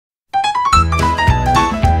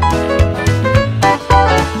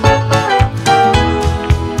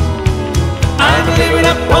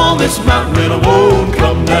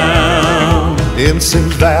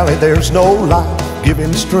Hinsons Valley, there's no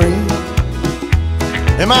life-giving stream,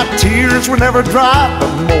 and my tears were never dry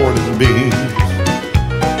but morning beams.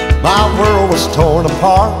 My world was torn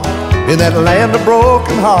apart in that land of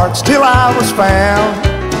broken hearts till I was found.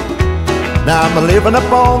 Now I'm living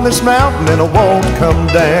up on this mountain and I won't come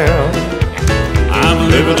down. I'm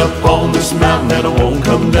living up on this mountain and I won't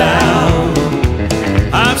come down.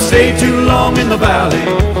 I've stayed too long in the valley,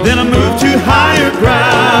 then I moved to higher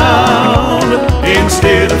ground.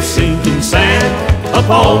 Instead of sinking sand,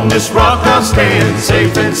 upon this rock I'll stand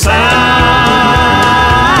safe and sound.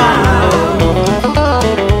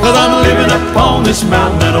 'Cause I'm living up on this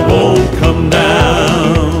mountain and I won't come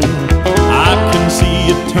down. I can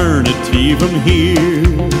see eternity from here.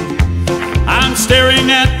 I'm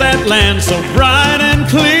staring at that land so bright and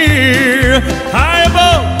clear, high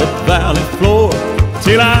above the valley floor,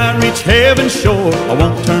 till I reach heaven's shore. I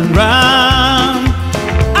won't turn round.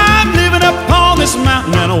 I'm living up on this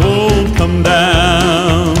mountain and I won't come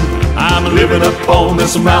down. I'm living up on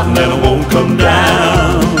this mountain and I won't come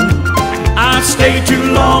down. I stayed too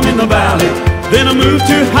long in the valley, then I moved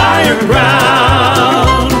to higher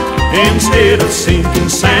ground. Instead of sinking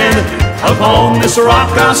sand, upon this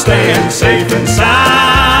rock I'll stand safe and sound.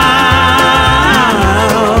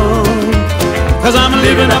 'Cause I'm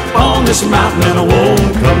living up on this mountain and I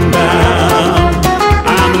won't come down.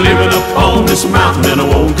 I'm living up on this mountain and I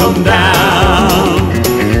won't come down.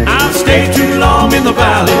 I've stayed too long in the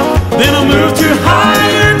valley, then I moved to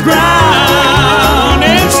higher ground.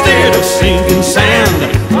 Instead of sinking sand,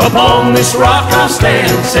 upon this rock I'll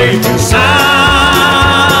stand safe and sound.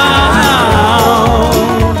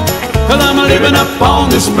 'Cause I'm living up on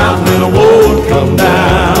this mountain and I won't come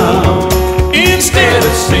down. Instead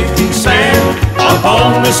of sinking sand,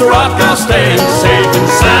 upon this rock I'll stand safe and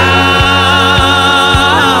sound.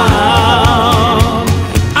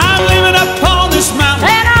 I'm living up on this mountain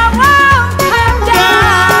and I won't come down.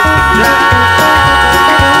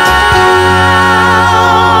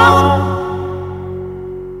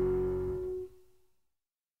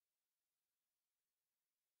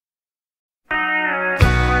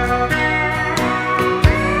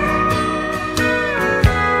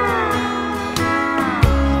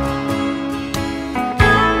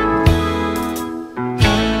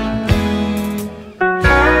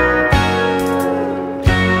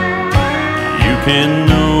 Can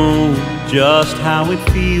know just how it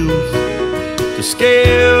feels to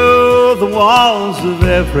scale the walls of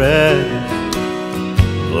Everest,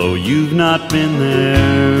 though you've not been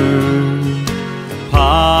there.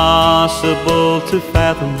 Possible to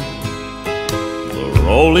fathom the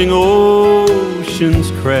rolling ocean's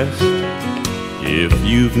crest if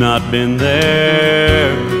you've not been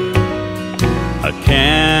there. A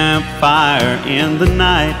campfire in the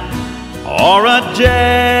night, or a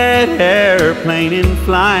jet airplane in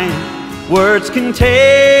flight, words can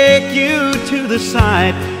take you to the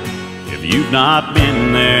site if you've not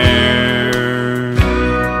been there.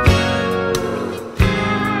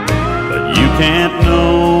 But you can't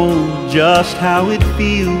know just how it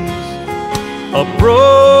feels, a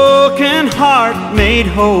broken heart made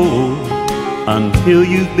whole, until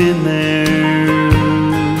you've been there.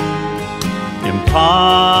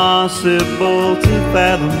 Impossible to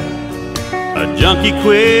fathom a junkie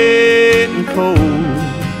quitting cold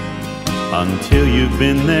until you've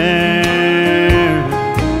been there.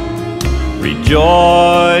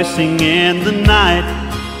 Rejoicing in the night,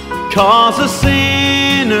 'cause a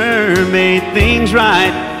sinner made things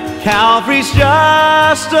right. Calvary's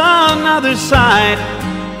just another sight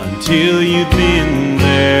until you've been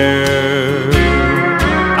there.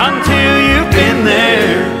 Until you've been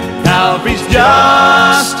there, Calvary's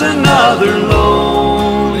just another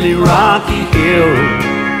lonely rocky hill,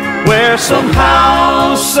 where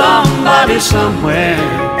somehow somebody somewhere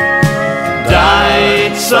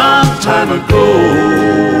died some time ago.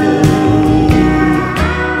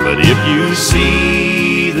 But if you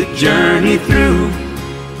see the journey through,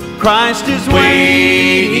 Christ is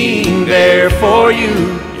waiting there for you.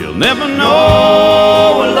 You'll never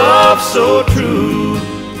know a love so true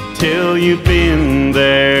till you've been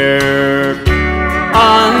there.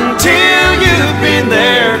 Until you've been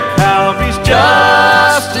there, Calvary's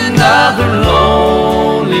just another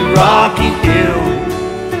lonely rocky hill,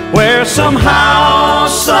 where somehow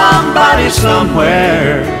somebody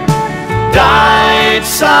somewhere died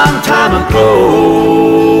some time ago.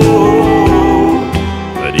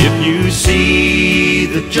 But if you see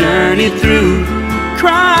the journey through,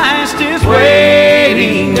 Christ is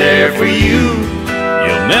waiting there for you.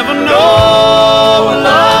 You'll never know a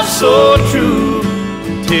love so true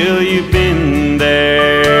till you've been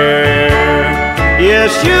there.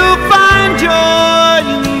 Yes, you'll find your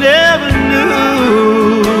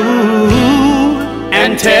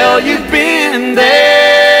and tell you've been there.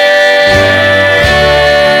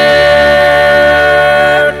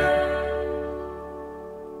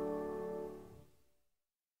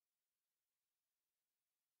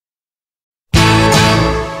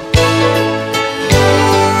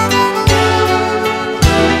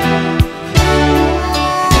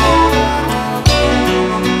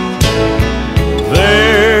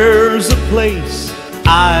 There's a place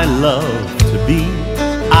I love to be.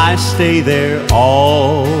 I stay there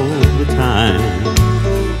all the time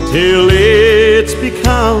till it's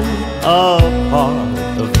become a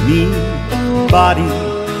part of me, body,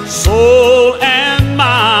 soul, and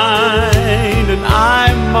mind. And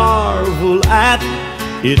I marvel at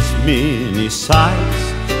its many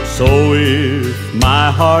sights. So if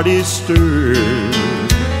my heart is stirred,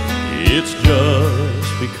 it's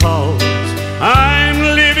just because I'm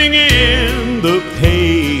living in the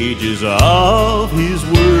pages of His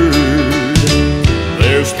Word.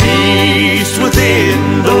 There's peace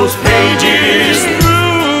within those pages.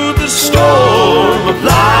 Through the storm of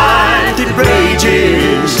life that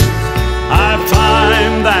rages, I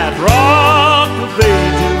find that rock of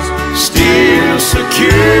ages still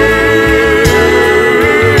secured.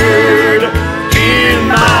 In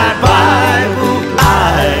my Bible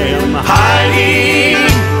I am hiding,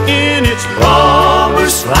 in its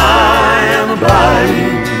promise I am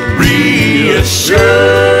abiding, reassured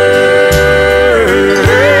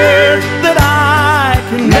that I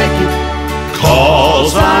can make it,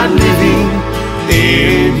 'cause I'm living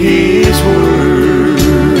in His Word.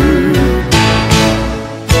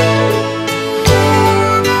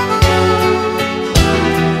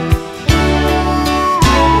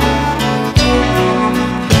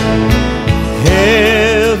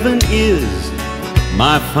 Heaven is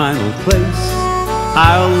my final place.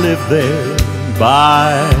 I'll live there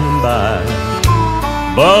by and by.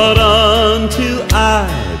 But until I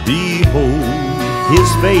behold His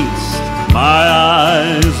face, my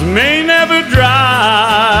eyes may never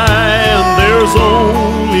dry. And there's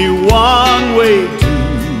only one way to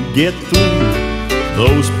get through.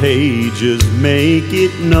 Those pages make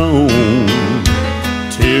it known.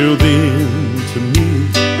 Till then, to me,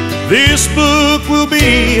 this book will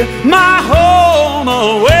be my home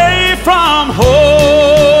away from home.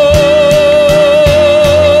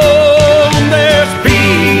 There's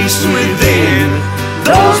peace within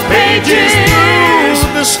those pages.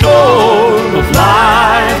 Through the storm of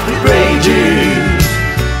life that rages,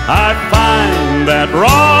 I find that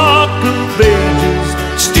rock of ages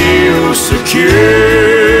still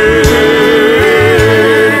secured.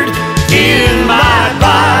 In my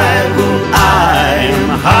Bible I am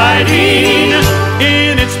hiding,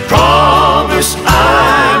 in its promise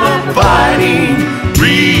I'm abiding,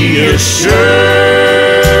 reassured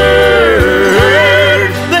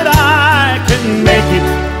that I can make it,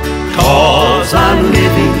 'cause I'm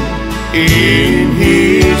living in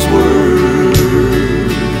His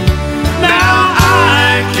Word. Now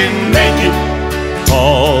I can make it,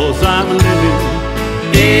 'cause I'm living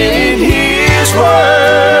in His Word.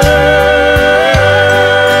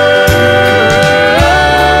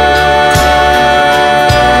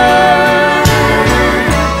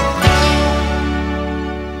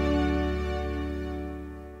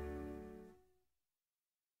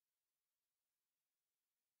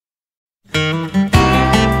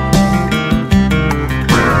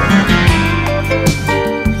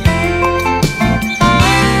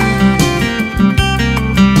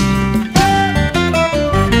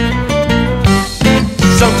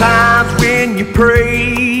 Sometimes when you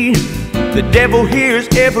pray, the devil hears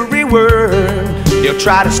every word. He'll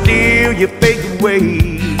try to steal your faith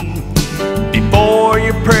away before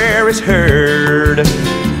your prayer is heard.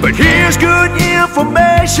 But here's good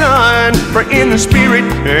information, for in the Spirit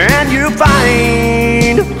and you'll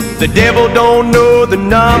find the devil don't know the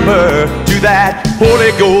number to that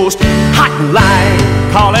Holy Ghost hotline.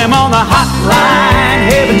 Call him on the hotline,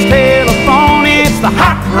 heaven's telephone. It's the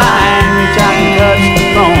hotline, reach out and touch the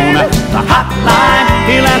throne. The hotline,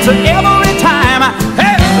 he'll answer every time.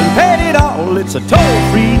 Heaven paid it all, it's a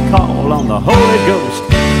toll-free call on the Holy Ghost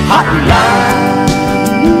hotline.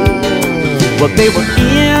 Well, they were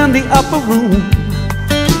in the upper room,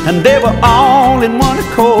 and they were all in one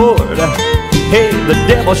accord. Hey, the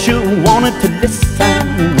devil sure wanted to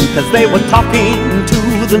listen, 'cause they were talking to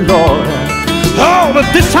the Lord. Oh, but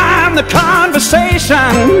this time the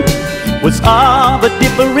conversation was of a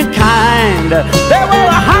different kind. There were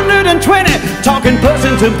 120 talking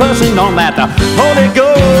person to person on that Holy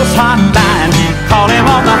Ghost hotline. Call him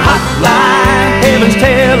on the hotline, heaven's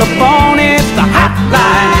telephone. It's the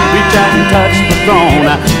hotline, reach out and touch the throne.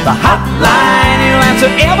 The hotline, he'll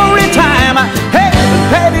answer every time. Heaven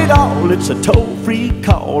dial, it's a toll-free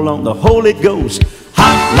call on the Holy Ghost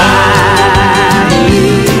hotline.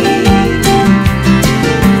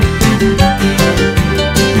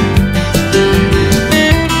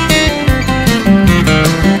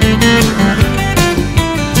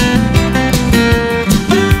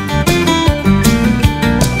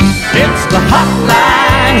 It's the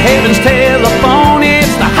hotline, heaven's telephone.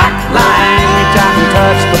 It's the hotline, reach out and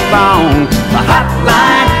touch the phone. The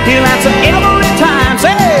hotline, he'll answer every time. Say,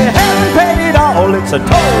 haven't paid it all. It's a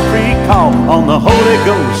toll-free call on the Holy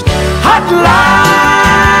Ghost hotline.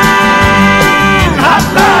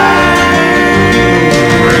 Hotline,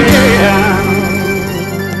 yeah.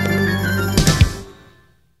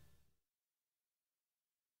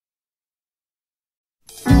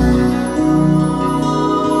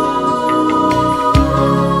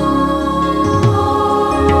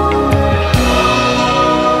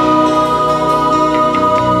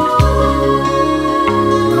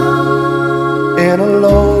 In a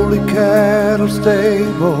lowly cattle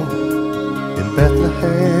stable in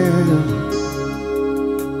Bethlehem,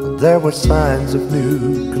 there were signs of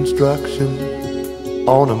new construction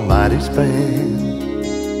on a mighty span,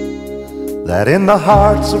 that in the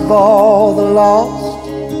hearts of all the lost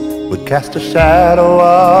would cast a shadow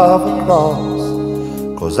of a cross,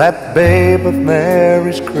 'cause that babe of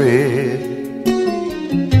Mary's crib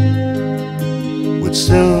would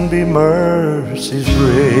soon be mercy's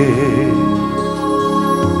bridge.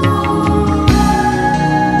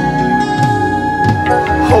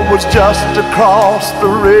 Hope was just across the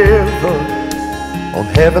river on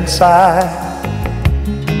heaven's side,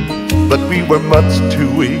 but we were much too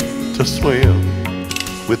weak to swim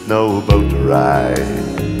with no boat to ride.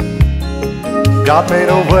 God made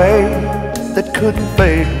a way that couldn't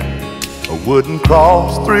fail, a wooden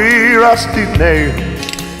cross, 3 rusty nails,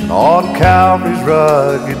 and on Calvary's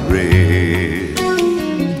rugged ridge,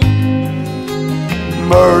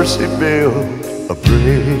 mercy built a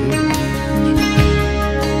bridge.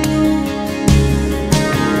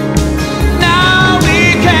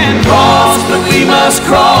 Cross, but we must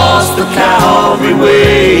cross the Calvary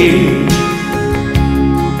way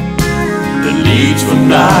that leads from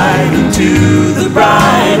night into the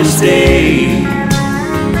brightest day,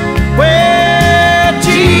 where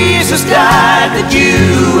Jesus died that you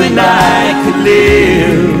and I could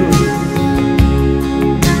live.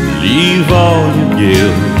 Leave all you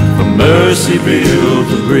give, for mercy built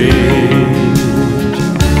a bridge.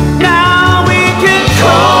 Now we can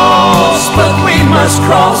cross, but we must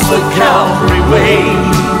cross the Calvary way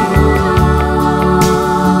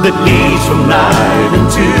that leads from night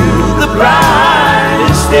into the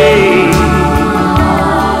brightest day,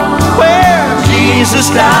 where Jesus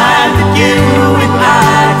died that you and I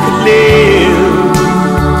could live.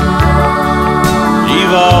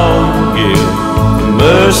 Leave all you give, for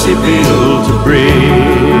mercy built a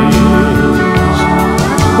bridge,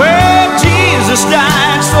 where Jesus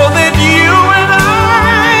died so that you and I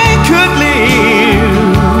could live.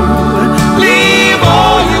 Leave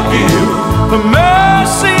all you give, for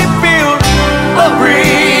mercy built a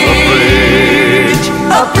bridge,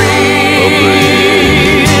 a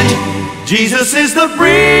bridge. Jesus is the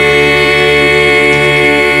bridge.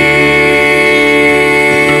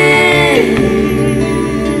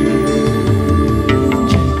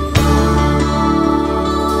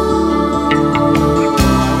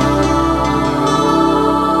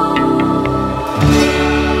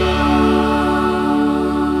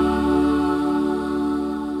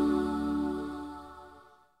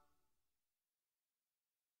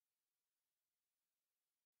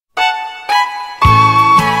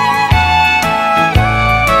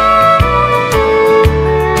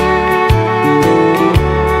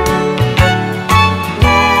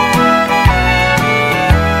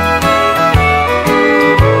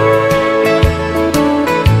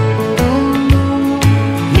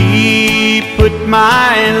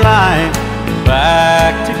 My life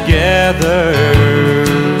back together,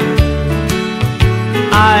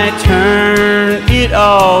 I turn it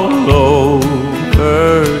all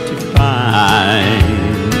over to Christ.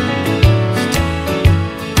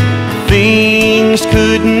 Things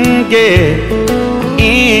couldn't get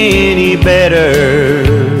any better.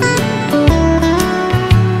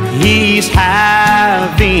 He's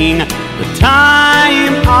having the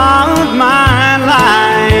time of my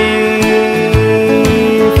life.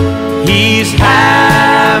 He's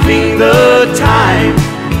having the time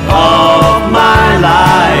of my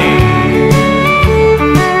life.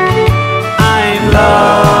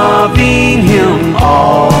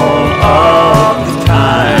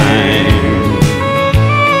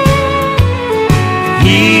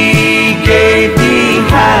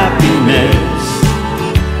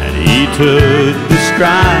 took the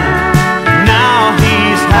stride. Now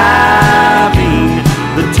he's having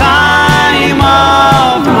the time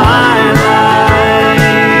of my life.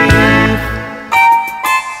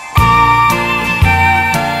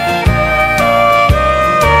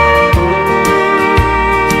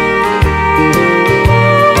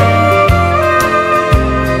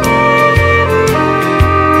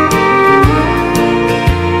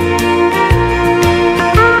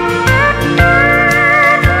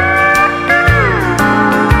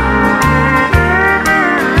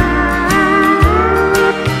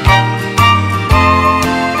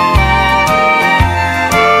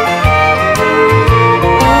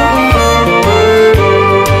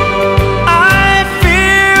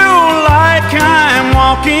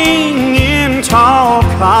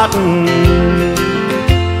 Cotton,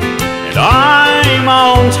 and I'm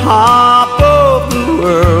on top of the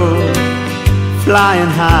world,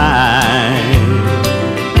 flying high.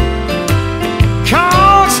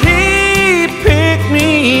 'Cause he picked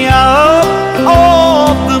me up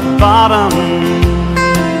off the bottom,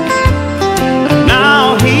 and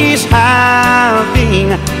now he's having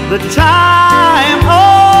the time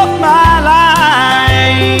of my life.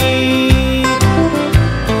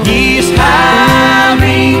 He's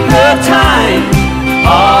having the time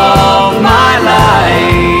of my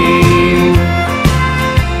life.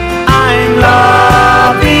 I'm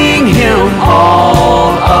loving him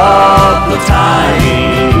all of the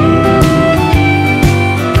time.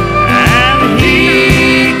 And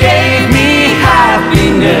he gave me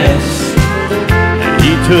happiness, and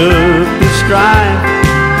he took the stride.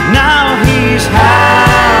 Now he's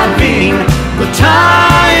having the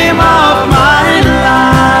time of my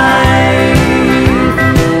life.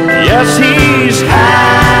 Yes, he's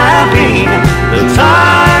having the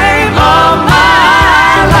time of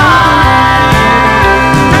my life.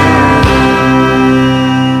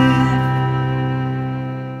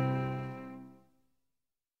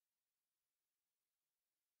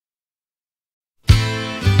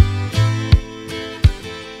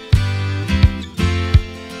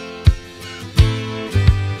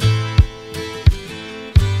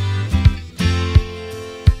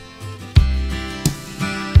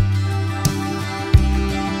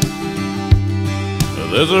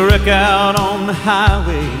 There's a wreck out on the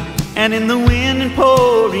highway, and in the wind and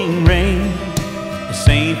pouring rain, a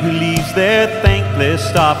saint who leaves there thankless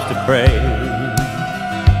stops to pray.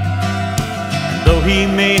 And though he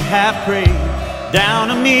may have prayed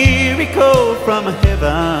down a miracle from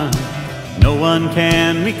heaven, no one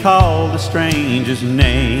can recall the stranger's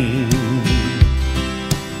name.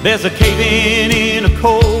 There's a cave-in in a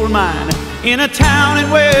coal mine in a town in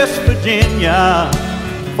West Virginia,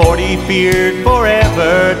 40 feared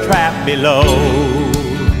forever trapped below.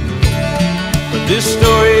 But this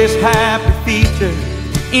story's happy feature,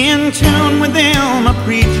 in tune with them a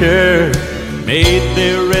preacher made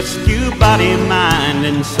their rescue body, mind,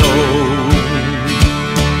 and soul.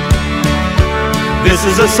 This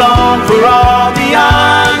is a song for all the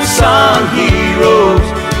unsung heroes.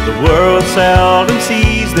 The world seldom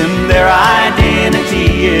sees them, their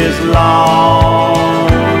identity is lost.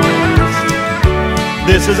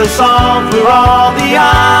 This is a song for all the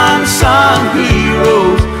unsung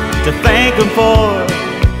heroes, to thank them for,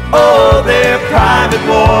 oh, their private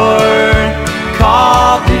war.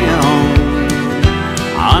 Call them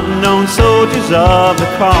unknown soldiers of the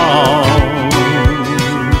cross.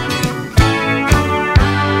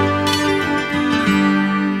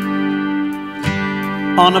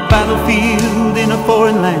 On a battlefield in a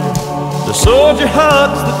foreign land, the soldier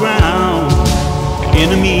hugs the ground.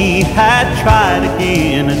 Enemy had tried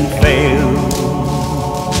again and failed.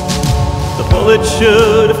 The bullet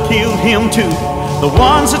should have killed him too, the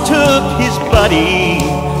ones that took his buddy,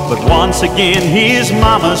 but once again his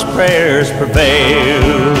mama's prayers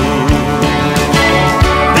prevailed.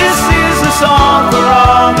 This is a song for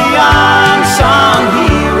all the unsung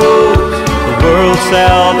heroes. The world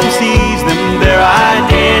seldom sees them, their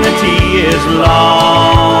identity is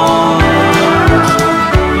lost.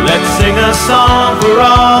 Let's sing a song for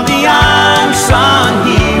all the unsung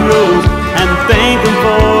heroes, and thank them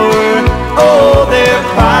for, oh, their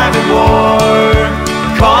private war.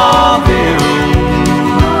 Call them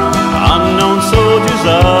unknown soldiers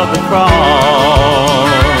of the cross.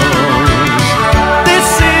 This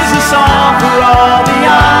is a song for all the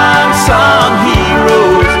unsung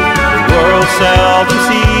heroes. The world seldom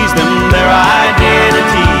sees them, their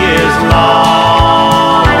identity is lost.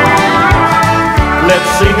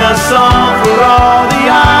 Let's sing a song for all the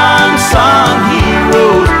unsung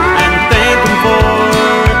heroes, and thank them for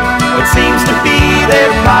what seems to be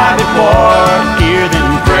their private war. Hear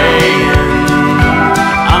them praying,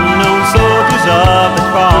 unknown soldiers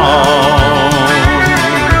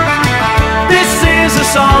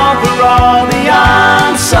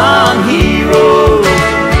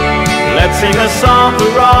sing a song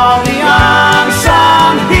for all the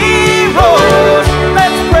unsung heroes.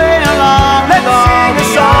 Let's pray along, let's sing a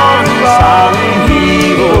song for all the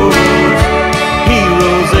heroes.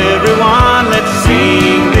 Heroes, everyone, let's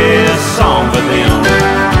sing this song for them.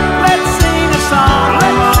 Let's sing a song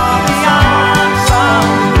for all the unsung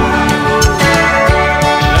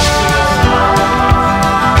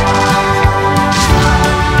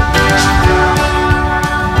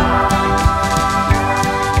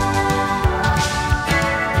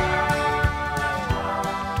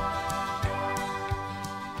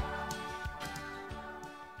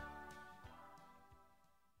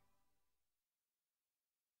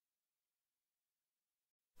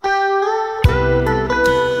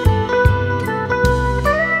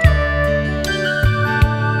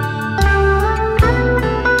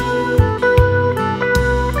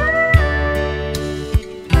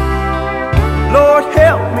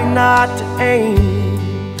not to aim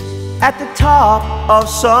at the top of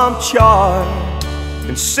some chart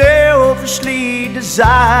and selfishly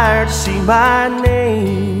desire to see my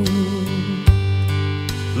name.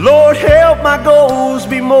 Lord, help my goals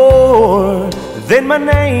be more than my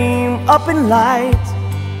name up in lights.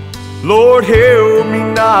 Lord, help me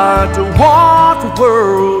not to want the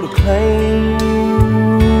world acclaim.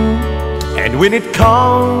 And when it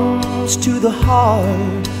comes to the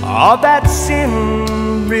heart of that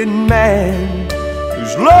sin-ridden man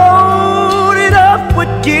who's loaded up with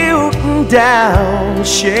guilt and down with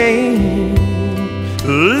shame,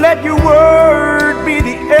 let your word be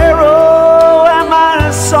the arrow and my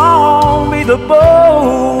song be the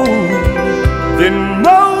bow. Then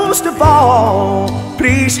most of all,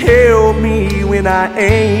 please help me when I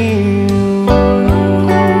aim.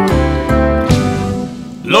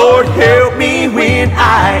 Lord, help me when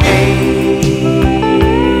I aim.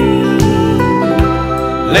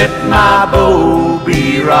 Let my bow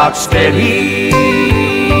be rock steady,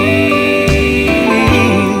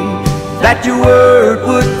 that your word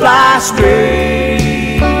would fly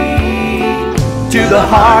straight to the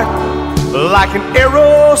heart like an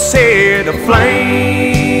arrow set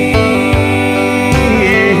aflame.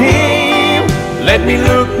 Let me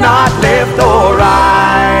look not left or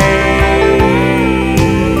right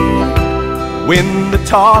when the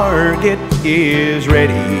target is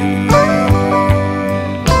ready,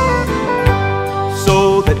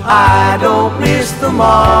 so that I don't miss the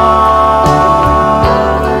mark.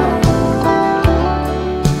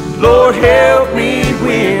 Lord, help me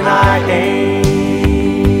when I aim.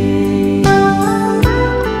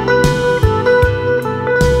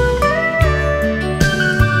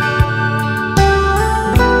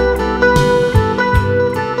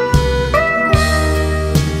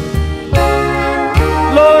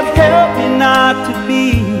 Not to be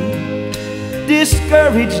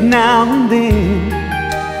discouraged now and then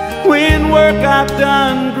when work I've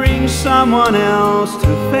done brings someone else to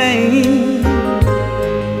fame.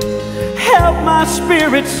 Help my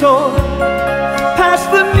spirit soar past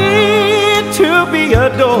the need to be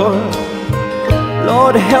adored.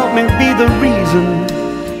 Lord, help me be the reason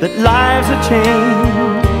that lives are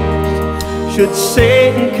changed. Should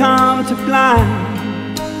Satan come to blind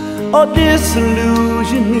or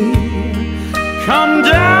disillusion me, come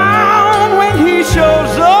down when he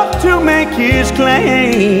shows up to make his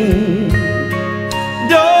claim.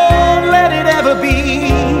 Don't let it ever be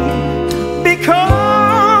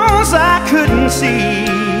because I couldn't see.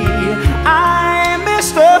 I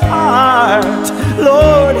missed a heart.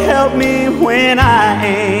 Lord, help me when I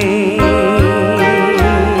aim.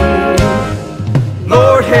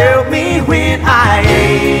 Lord, help me when I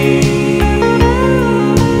aim.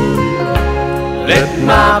 Let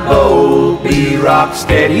my bow be rock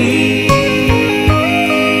steady,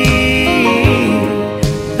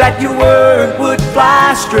 that your word would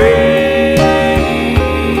fly straight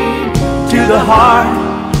to the heart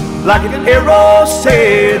like an arrow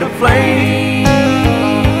set aflame.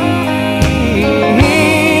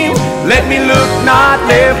 Let me look not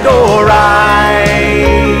left or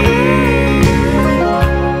right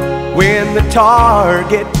when the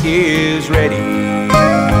target is ready,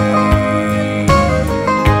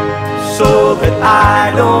 so that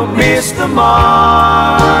I don't miss the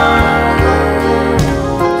mark.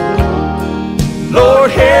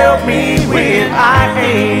 Lord, help me when I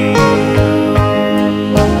aim,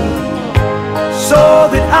 so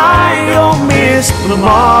that I don't miss the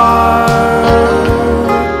mark.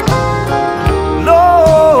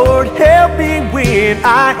 Lord, help me when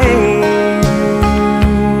I aim.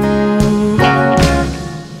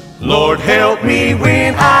 Lord, help me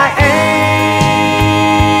when I aim.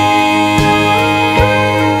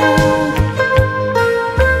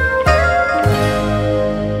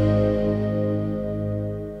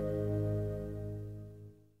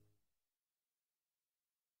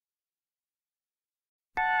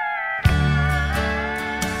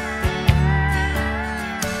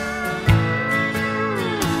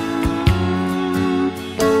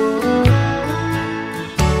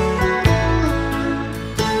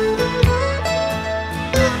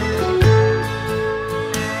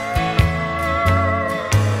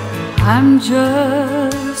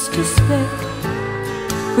 just a speck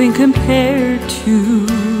when compared to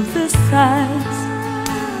the size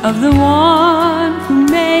of the one who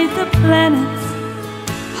made the planets,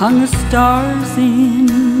 hung the stars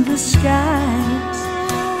in the skies.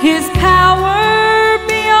 His power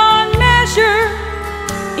beyond measure,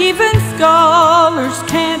 even scholars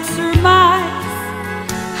can't surmise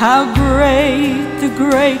how great the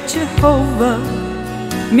great Jehovah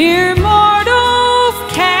mere mortals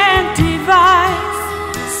can't devise.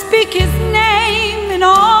 Speak his name and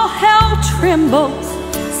all hell trembles.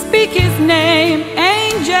 Speak his name,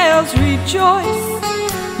 angels rejoice.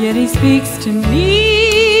 Yet he speaks to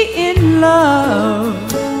me in love,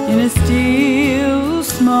 in a still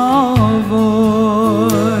small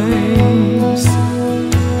voice.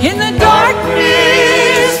 In the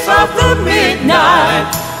darkness of the midnight,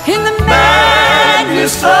 in the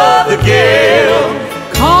madness of the gale,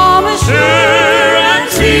 calm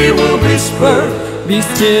assurance he will whisper, be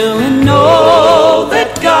still and know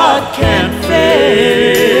that God can't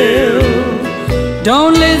fail.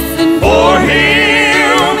 Don't listen for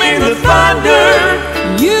him in the thunder,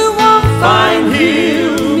 you won't find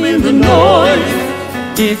him in the noise.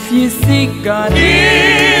 If you seek God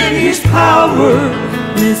in his power,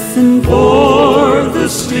 listen for the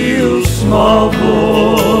still small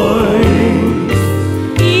voice.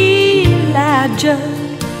 Elijah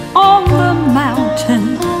on the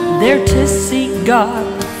mountain, there to seek God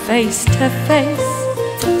face to face,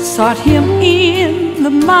 sought him in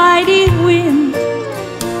the mighty wind,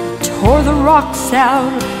 tore the rocks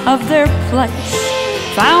out of their place,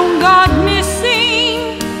 found God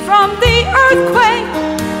missing from the earthquake,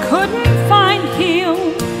 couldn't find him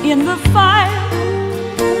in the fire.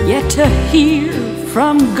 Yet to hear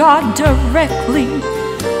from God directly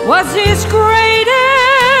was his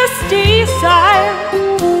greatest desire.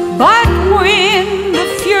 But when the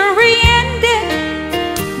fury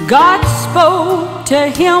ended, God spoke to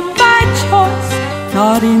him by choice,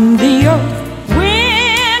 not in the earth,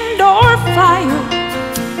 wind or fire,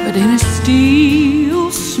 but in a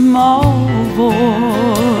still small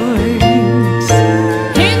voice.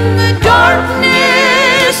 In the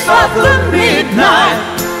darkness of the midnight,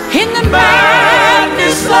 in the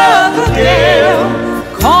madness of the gale,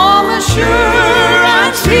 calm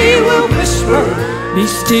assurance he will whisper, be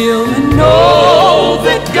still and know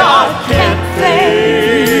that God can't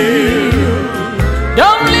fail.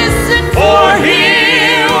 Don't listen for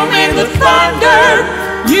him in the thunder,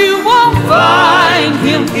 you won't find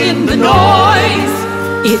him in the noise.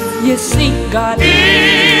 If you seek God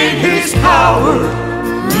in his power,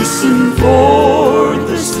 listen for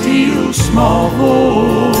the still small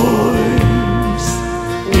voice.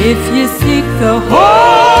 If you seek the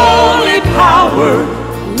holy power,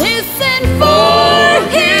 listen for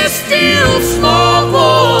his still small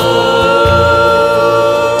voice.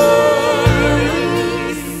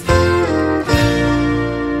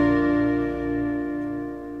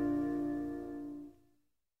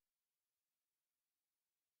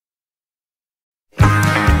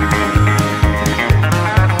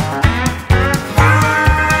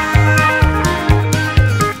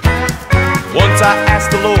 Once I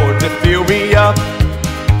asked the Lord to fill me up,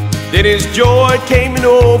 then his joy came and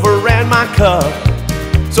overran my cup.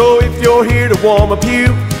 So if you're here to warm up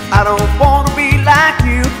you, I don't want to be like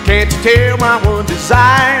you. Can't you tell my one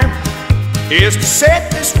desire is to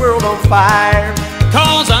set this world on fire?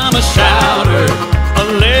 Cause I'm a shouter, a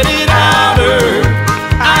let it outer.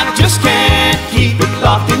 I just can't keep it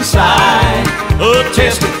locked inside. A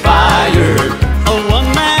testifier, a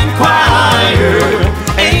one-man choir.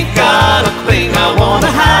 Ain't got a thing I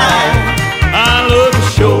wanna hide. I love to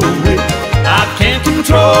show it, I can't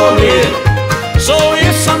control it. So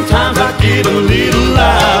if sometimes I get a little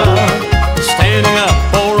loud, standing up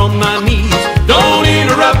or on my knees, don't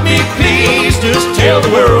interrupt me please. Just tell the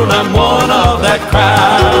world I'm one of that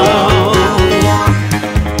crowd.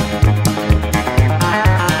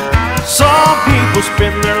 Some people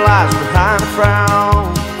spend their lives behind a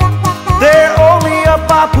frown. They're only up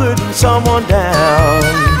by putting someone down.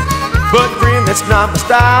 But friend, that's not my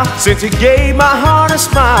style. Since you gave my heart a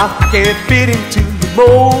smile, I can't fit into your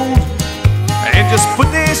mold and just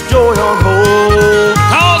put this joy on hold.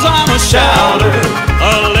 Cause I'm a shouter,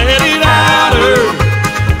 a let it outer.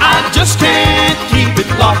 I just can't keep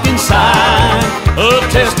it locked inside. A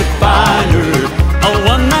testifier, a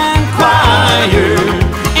one-man choir.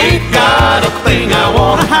 Ain't got a thing I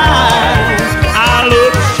wanna hide. I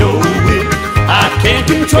love to show it, I can't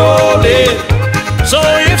control it. So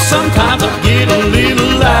if sometimes I get a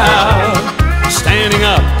little loud, standing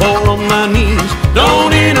up or on my knees,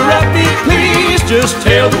 don't interrupt me please. Just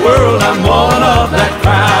tell the world I'm one of that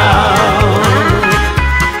crowd.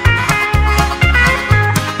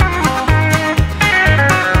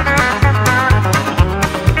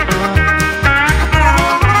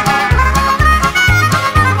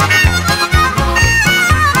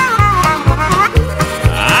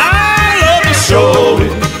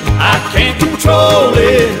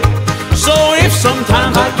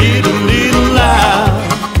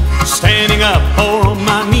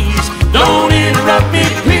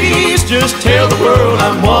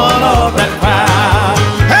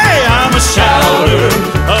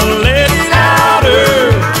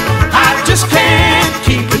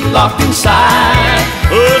 locked inside,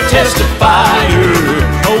 a testifier,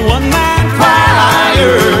 a one-man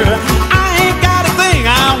crier. I ain't got a thing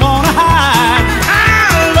I wanna hide.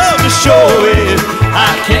 I love to show it,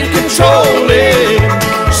 I can't control it.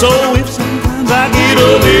 So if sometimes I get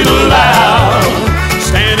a little loud,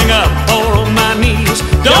 standing up or on my knees,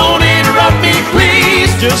 don't interrupt me,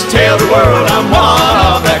 please. Just tell the world I'm one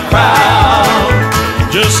of that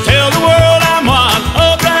crowd. Just tell